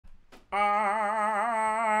Boys.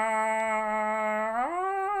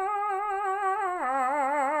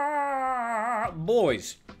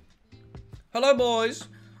 Hello, boys.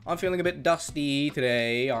 I'm feeling a bit dusty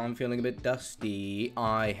today. I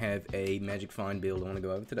have a Magic Find build I want to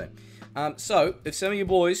go over today. So, if some of you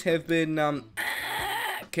boys have been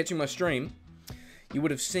catching my stream, you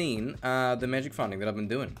would have seen the magic finding that I've been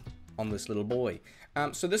doing on this little boy.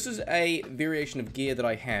 So this is a variation of gear that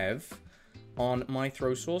I have on my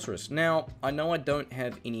throw sorceress. Now, I know I don't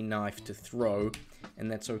have any knife to throw,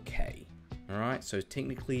 and that's okay. Alright, so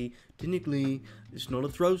technically, it's not a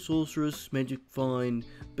throw sorceress magic find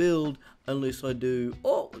build unless I do,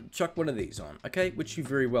 chuck one of these on, okay? Which you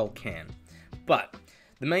very well can. But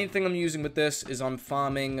the main thing I'm using with this is I'm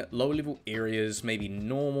farming low-level areas, maybe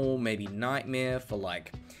normal, maybe nightmare for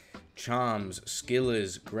like charms,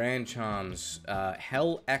 skillers, grand charms,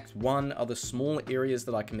 hell, act 1 are the smaller areas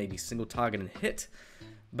that I can maybe single target and hit,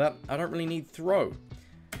 but I don't really need throw.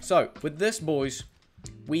 So with this, boys,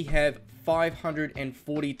 we have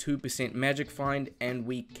 542% magic find, and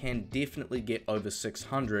we can definitely get over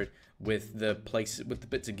 600 with the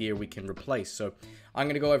bits of gear we can replace. So I'm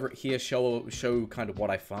gonna go over it here, show kind of what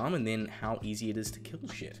I farm, and then how easy it is to kill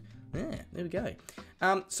shit. Yeah, there we go.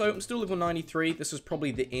 So I'm still level 93. This is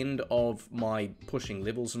probably the end of my pushing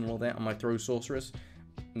levels and all that on my throw sorceress.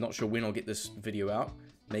 I'm not sure when I'll get this video out.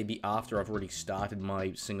 Maybe after I've already started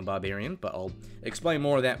my Singer Barbarian, but I'll explain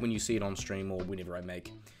more of that when you see it on stream or whenever I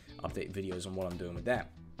make update videos on what I'm doing with that.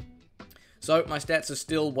 So my stats are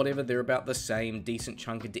still whatever, they're about the same. Decent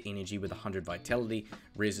chunk into energy with 100 vitality.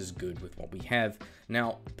 Res is good with what we have.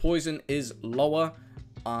 Now, poison is lower.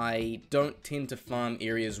 I don't tend to farm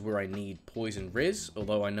areas where I need poison res,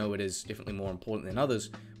 although I know it is definitely more important than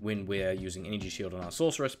others when we're using energy shield on our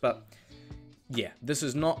sorceress, but yeah, this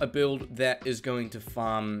is not a build that is going to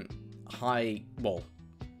farm high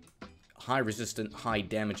resistant, high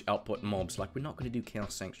damage output mobs. Like, we're not going to do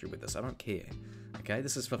Chaos Sanctuary with this. I don't care. Okay,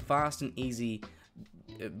 this is for fast and easy,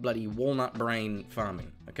 bloody walnut brain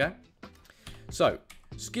farming. Okay, so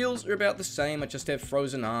skills are about the same. I just have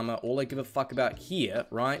frozen armor. All I give a fuck about here,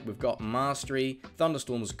 right? We've got mastery,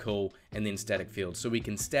 thunderstorm is cool, and then static field. So we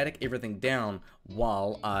can static everything down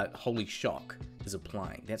while holy shock is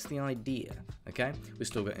applying. That's the idea. Okay, we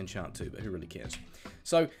still got enchant too, but who really cares?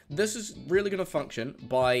 So this is really going to function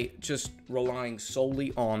by just relying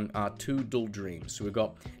solely on our 2 dual dreams. So we've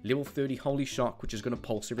got level 30 holy shock, which is going to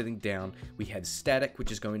pulse everything down. We have static,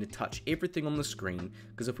 which is going to touch everything on the screen.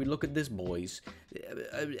 Because if we look at this, boys,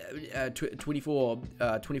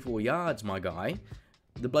 24 yards, my guy,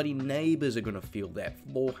 the bloody neighbors are going to feel that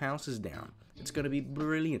 4 houses down. It's going to be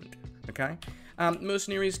brilliant. Okay,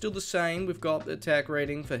 mercenary is still the same. We've got the attack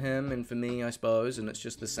rating for him and for me, I suppose, and it's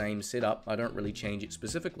just the same setup. I don't really change it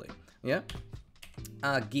specifically. Yeah.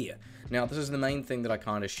 Gear. Now, this is the main thing that I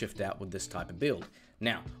kind of shift out with this type of build.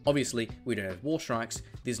 Now, obviously, we don't have war strikes.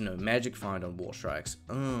 There's no magic find on war strikes.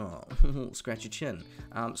 Oh, scratch your chin.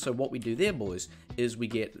 So what we do there, boys, is we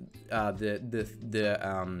get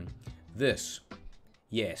this.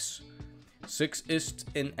 Yes, 6ist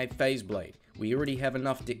in a phase blade. We already have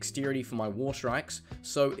enough dexterity for my war strikes,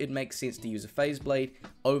 so it makes sense to use a phase blade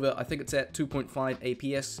over, I think it's at 2.5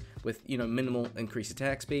 APS with, you know, minimal increased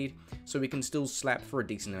attack speed, so we can still slap for a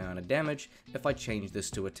decent amount of damage. If I change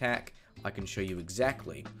this to attack, I can show you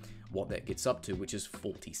exactly what that gets up to, which is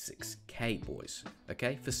 46k, boys,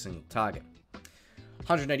 okay, for single target.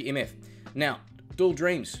 180 MF. Now, dual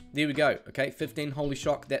dreams, there we go, okay, 15 holy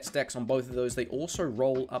shock, that stacks on both of those. They also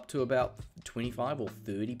roll up to about 25 or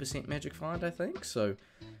 30% magic find, I think, so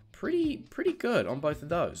pretty good on both of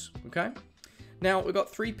those, okay. Now, we've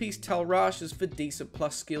got 3-piece Talrashes for decent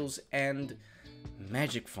plus skills and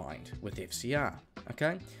magic find with FCR,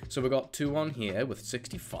 okay. So we've got 2 on here with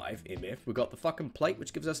 65 MF. We've got the fucking plate,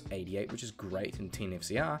 which gives us 88, which is great, and 10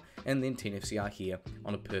 FCR, and then 10 FCR here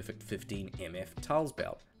on a perfect 15 MF Tal's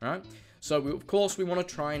belt, right. So, of course, we want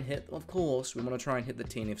to try and hit the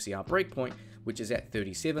 10 FCR breakpoint, which is at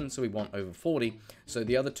 37, so we want over 40. So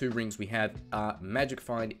the other 2 rings we have are Magic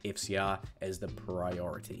Find FCR as the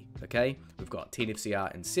priority, okay? We've got 10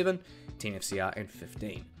 FCR and 7, 10 FCR and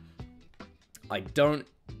 15. I don't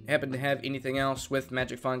happen to have anything else with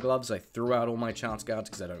Magic Find gloves. I threw out all my chance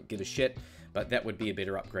guards because I don't give a shit, but that would be a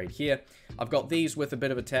better upgrade here. I've got these with a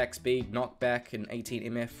bit of attack speed, knockback, and 18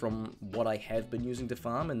 MF from what I have been using to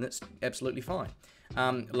farm, and that's absolutely fine.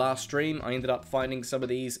 Last stream, I ended up finding some of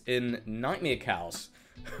these in Nightmare Cows,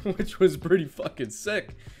 which was pretty fucking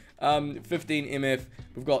sick. 15 MF,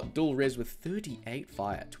 we've got dual res with 38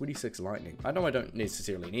 fire, 26 lightning. I know I don't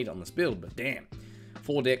necessarily need it on this build, but damn.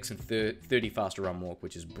 4 dex and 30 faster run walk,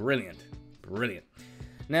 which is brilliant. Brilliant.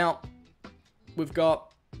 Now, we've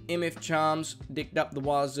got MF charms dicked up the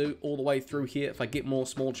wazoo all the way through here. If I get more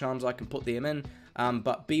small charms, I can put them in.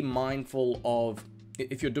 But be mindful of,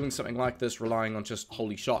 if you're doing something like this, relying on just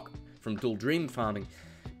Holy Shock from Dual Dream farming,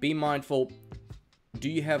 be mindful, do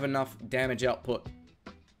you have enough damage output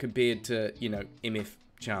compared to, you know, MF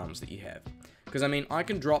charms that you have? Because, I mean, I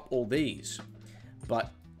can drop all these, but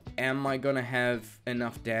am I going to have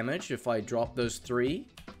enough damage if I drop those 3?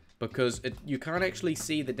 Because you can't actually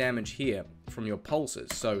see the damage here from your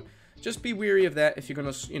pulses, so just be wary of that if you're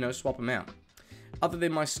going to, you know, swap them out. Other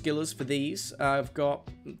than my skillers for these, I've got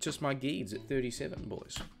just my Geeds at 37,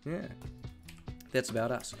 boys. Yeah, that's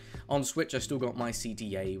about us. On Switch, I still got my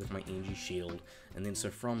CTA with my energy shield, and then so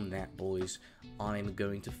from that, boys, I'm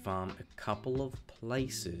going to farm a couple of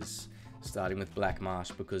places, starting with Black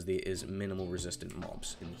Marsh, because there is minimal resistant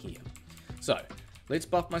mobs in here. So, let's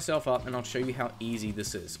buff myself up, and I'll show you how easy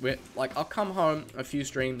this is. Like, I'll come home a few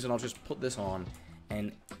streams, and I'll just put this on,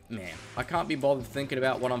 and, man, I can't be bothered thinking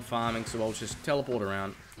about what I'm farming, so I'll just teleport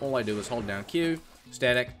around. All I do is hold down Q,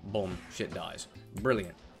 static, boom, shit dies.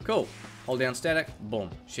 Brilliant. Cool. Hold down static, boom,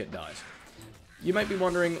 shit dies. You might be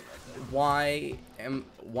wondering, why am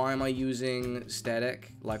I using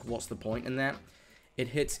static? Like, what's the point in that? It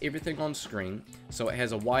hits everything on screen, so it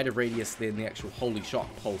has a wider radius than the actual Holy Shock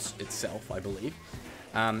pulse itself, I believe.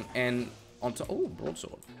 And onto, oh,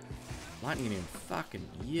 broadsword. Lightning beam, fucking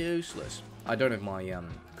useless. I don't have my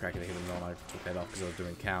crack of the healing on. I took that off because I was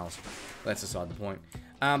doing cows. That's aside the point.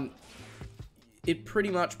 It pretty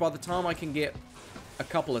much, by the time I can get a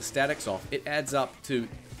couple of statics off, it adds up to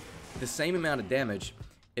the same amount of damage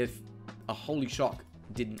if a Holy Shock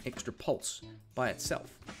did an extra pulse by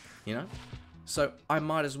itself, you know? So I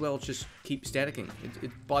might as well just keep staticking.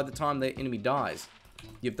 By the time the enemy dies,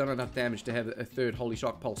 you've done enough damage to have a third Holy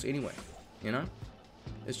Shock pulse anyway, you know?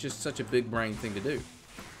 It's just such a big brain thing to do.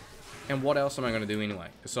 And what else am I going to do anyway,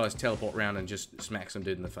 besides teleport around and just smack some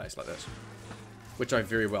dude in the face like this? Which I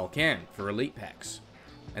very well can for elite packs.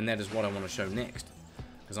 And that is what I want to show next.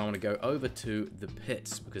 Because I want to go over to the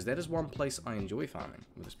pits, because that is one place I enjoy farming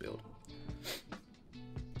with this build.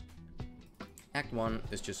 Act 1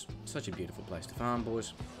 is just such a beautiful place to farm,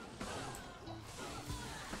 boys.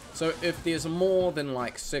 So if there's more than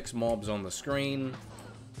like 6 mobs on the screen,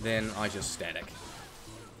 then I just static.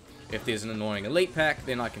 If there's an annoying elite pack,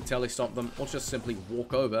 then I can telestop them, or just simply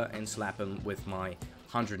walk over and slap them with my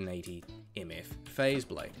 180 MF phase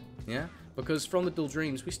blade. Yeah? Because from the Dual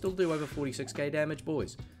Dreams, we still do over 46k damage,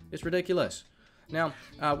 boys. It's ridiculous. Now,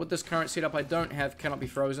 with this current setup, I don't have Cannot Be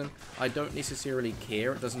Frozen. I don't necessarily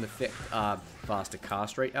care. It doesn't affect faster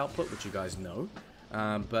cast rate output, which you guys know.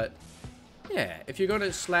 But, yeah, if you're going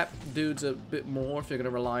to slap dudes a bit more, if you're going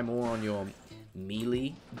to rely more on your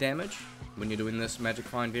melee damage when you're doing this Magic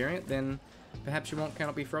Find variant, then perhaps you won't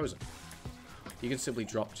Cannot Be Frozen. You can simply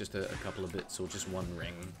drop just a couple of bits or just one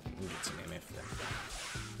ring and get some MF then.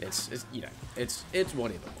 It's you know, it's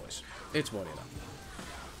whatever, boys. It's whatever.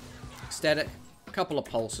 Static, couple of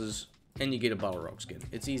pulses, and you get a Balrog skin.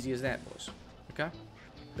 It's easy as that, boys. Okay?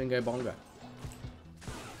 Bingo bongo.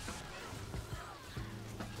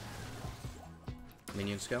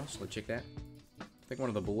 Minion scales, let's check that. I think one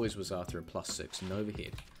of the boys was after a +6 Nova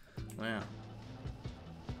head. Wow.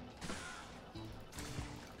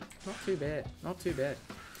 Not too bad, not too bad.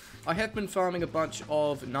 I have been farming a bunch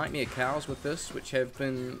of Nightmare Cows with this, which have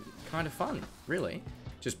been kind of fun, really.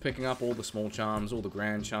 Just picking up all the small charms, all the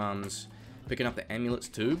grand charms, picking up the amulets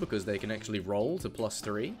too, because they can actually roll to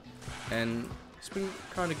 +3, and it's been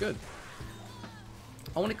kind of good.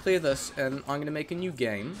 I want to clear this, and I'm going to make a new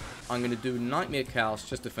game. I'm going to do Nightmare Cows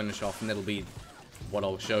just to finish off, and that'll be what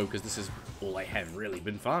I'll show, because this is all I have really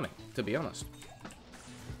been farming, to be honest.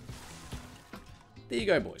 There you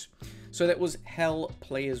go, boys. So that was Hell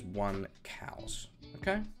Players 1 Cows.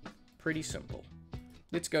 Okay? Pretty simple.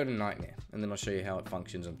 Let's go to Nightmare, and then I'll show you how it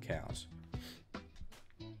functions on cows.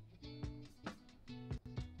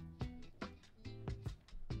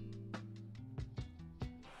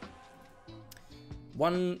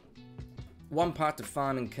 One part to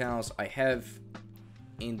farming cows, I have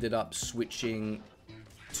ended up switching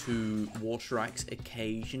to War Strikes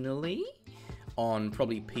occasionally on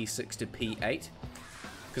probably P6 to P8.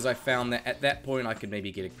 Because I found that at that point I could maybe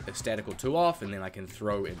get a static or 2 off, and then I can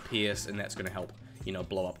throw and pierce, and that's going to help, you know,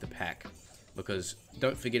 blow up the pack. Because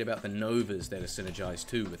don't forget about the Novas that are synergized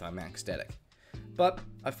too with our max static. But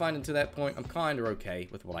I find until that point I'm kind of okay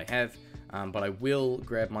with what I have, but I will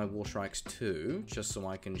grab my War Strikes too, just so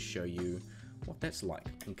I can show you what that's like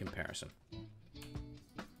in comparison.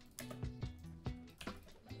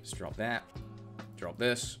 Just drop that, drop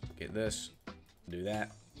this, get this, do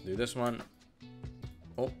that, do this one.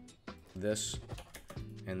 Oh, this,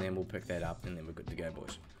 and then we'll pick that up, and then we're good to go,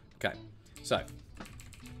 boys. Okay, so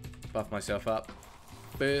buff myself up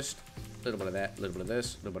first. A little bit of that, a little bit of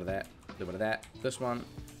this, a little bit of that, a little bit of that, this one,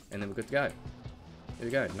 and then we're good to go. There we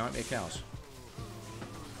go, Nightmare Cows.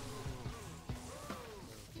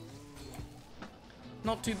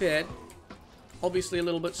 Not too bad. Obviously a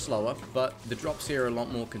little bit slower, but the drops here are a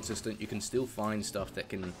lot more consistent. You can still find stuff that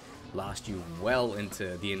can last you well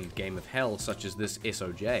into the end game of hell, such as this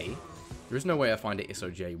SOJ. There is no way I find a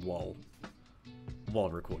SOJ while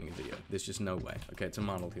recording a video. There's just no way. Okay, it's a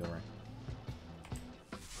Marnold heal ring.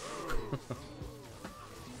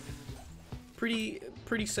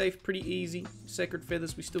 Pretty safe, pretty easy. Sacred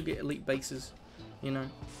Feathers, we still get elite bases, you know.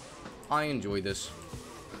 I enjoy this.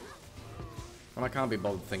 When I can't be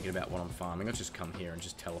bothered thinking about what I'm farming, I just come here and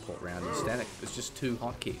just teleport around in static. It's just 2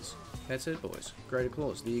 hotkeys. That's it, boys. Greater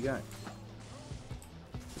Claws. There you go.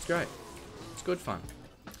 It's great. It's good fun.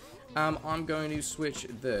 I'm going to switch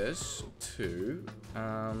this to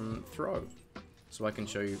throw, so I can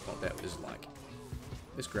show you what that is like.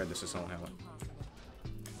 Let's grab this Assault Helmet.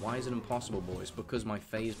 Why is it impossible, boys? Because my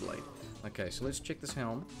Phase Blade. Okay, so let's check this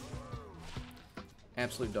helm.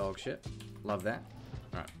 Absolute dog shit. Love that.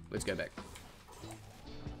 Alright, let's go back.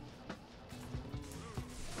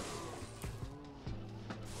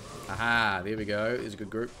 Aha, there we go. It's a good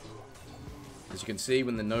group. As you can see,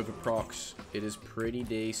 when the Nova procs, it is pretty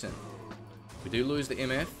decent. We do lose the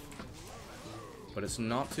MF, but it's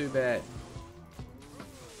not too bad.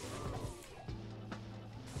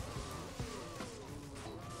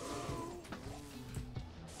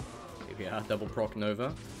 Here we are, double proc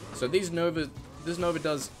Nova. So this Nova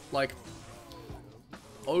does like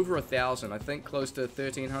over 1,000, I think close to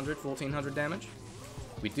 1,300, 1,400 damage.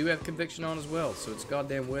 We do have Conviction on as well, so it's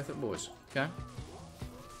goddamn worth it, boys. Okay?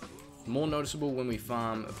 More noticeable when we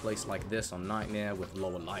farm a place like this on Nightmare with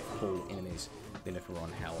lower life pool enemies than if we're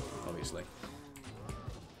on Hell, obviously.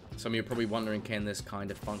 Some of you are probably wondering, can this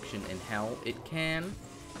kind of function in Hell? It can.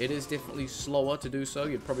 It is definitely slower to do so.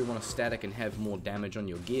 You'd probably want to static and have more damage on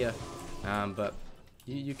your gear, but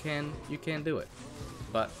you can do it.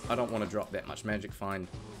 But I don't want to drop that much Magic Find,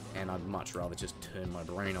 and I'd much rather just turn my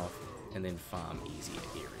brain off and then farm easier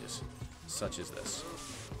areas, such as this.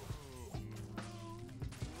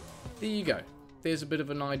 There you go. There's a bit of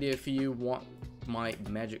an idea for you what my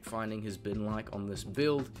magic finding has been like on this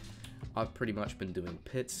build. I've pretty much been doing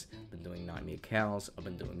pits, been doing Nightmare Cows, I've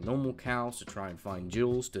been doing normal cows to try and find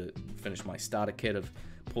jewels to finish my starter kit of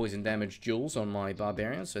poison damage jewels on my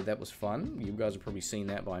barbarian, so that was fun. You guys have probably seen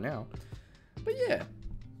that by now. But yeah,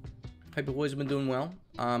 hope you boys have been doing well.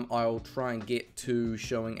 I'll try and get to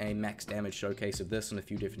showing a max damage showcase of this in a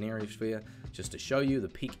few different areas for you, just to show you the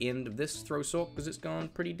peak end of this throw sock, because it's gone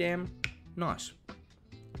pretty damn nice.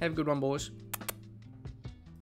 Have a good one, boys.